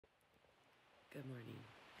Good morning.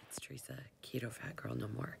 It's Teresa, Keto Fat Girl No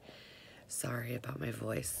More. Sorry about my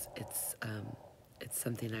voice. It's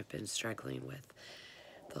something I've been struggling with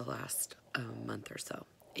the last month or so.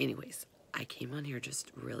 Anyways, I came on here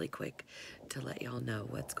just really quick to let y'all know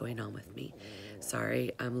what's going on with me.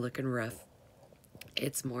 Sorry, I'm looking rough.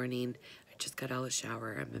 It's morning. I just got out of the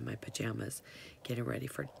shower. I'm in my pajamas, gonna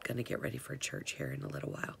get ready for church here in a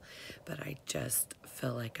little while. But I just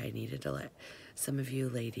felt like I needed to let some of you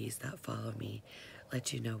ladies that follow me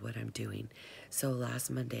let you know what I'm doing. So last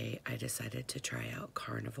Monday, I decided to try out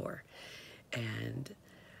Carnivore, and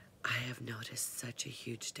I have noticed such a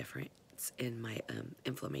huge difference in my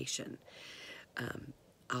inflammation.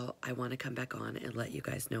 I want to come back on and let you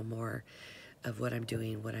guys know more of what I'm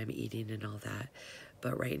doing, what I'm eating, and all that.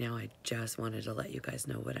 But right now, I just wanted to let you guys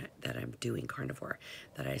know that I'm doing Carnivore,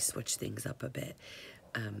 that I switched things up a bit.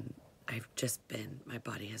 My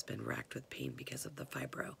body has been racked with pain because of the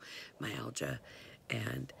fibromyalgia.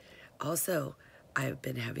 And also, I've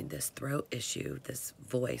been having this throat issue, this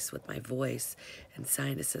voice with my voice and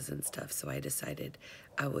sinuses and stuff. So I decided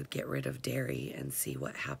I would get rid of dairy and see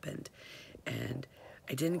what happened. And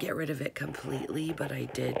I didn't get rid of it completely, but I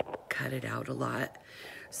did cut it out a lot.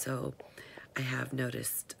 So I have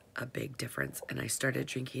noticed a big difference. And I started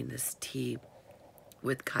drinking this tea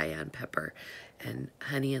with cayenne pepper and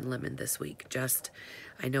honey and lemon this week.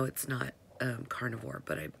 I know it's not carnivore,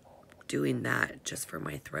 but I'm doing that just for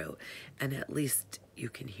my throat, and at least you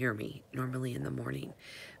can hear me. Normally in the morning,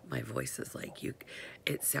 my voice is like,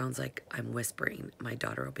 it sounds like I'm whispering. My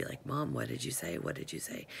daughter will be like, "Mom, what did you say? What did you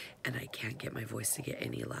say?" And I can't get my voice to get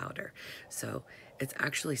any louder. So it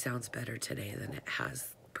actually sounds better today than it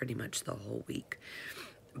has pretty much the whole week.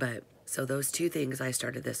 But so those two things I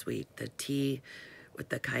started this week, the tea with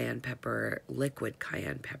the cayenne pepper, liquid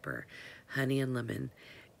cayenne pepper, honey and lemon,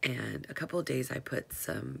 and a couple of days I put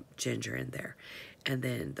some ginger in there. And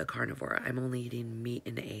then the carnivore, I'm only eating meat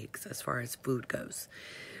and eggs as far as food goes.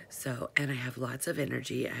 So, and I have lots of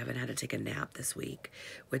energy. I haven't had to take a nap this week,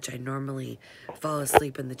 which I normally fall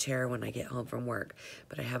asleep in the chair when I get home from work,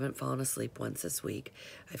 but I haven't fallen asleep once this week.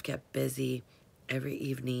 I've kept busy every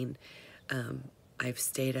evening. I've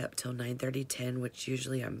stayed up till 9:30, 10, which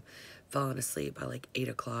usually I'm falling asleep by like 8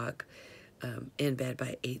 o'clock, in bed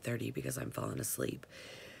by 8:30 because I'm falling asleep.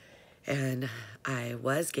 And I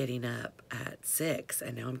was getting up at 6,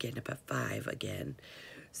 and now I'm getting up at 5 again.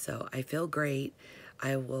 So I feel great.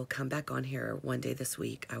 I will come back on here one day this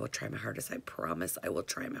week. I will try my hardest. I promise I will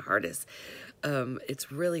try my hardest.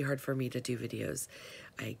 It's really hard for me to do videos.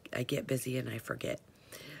 I get busy and I forget.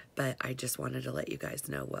 But I just wanted to let you guys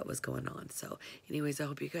know what was going on. So anyways, I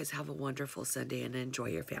hope you guys have a wonderful Sunday and enjoy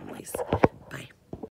your families. Bye.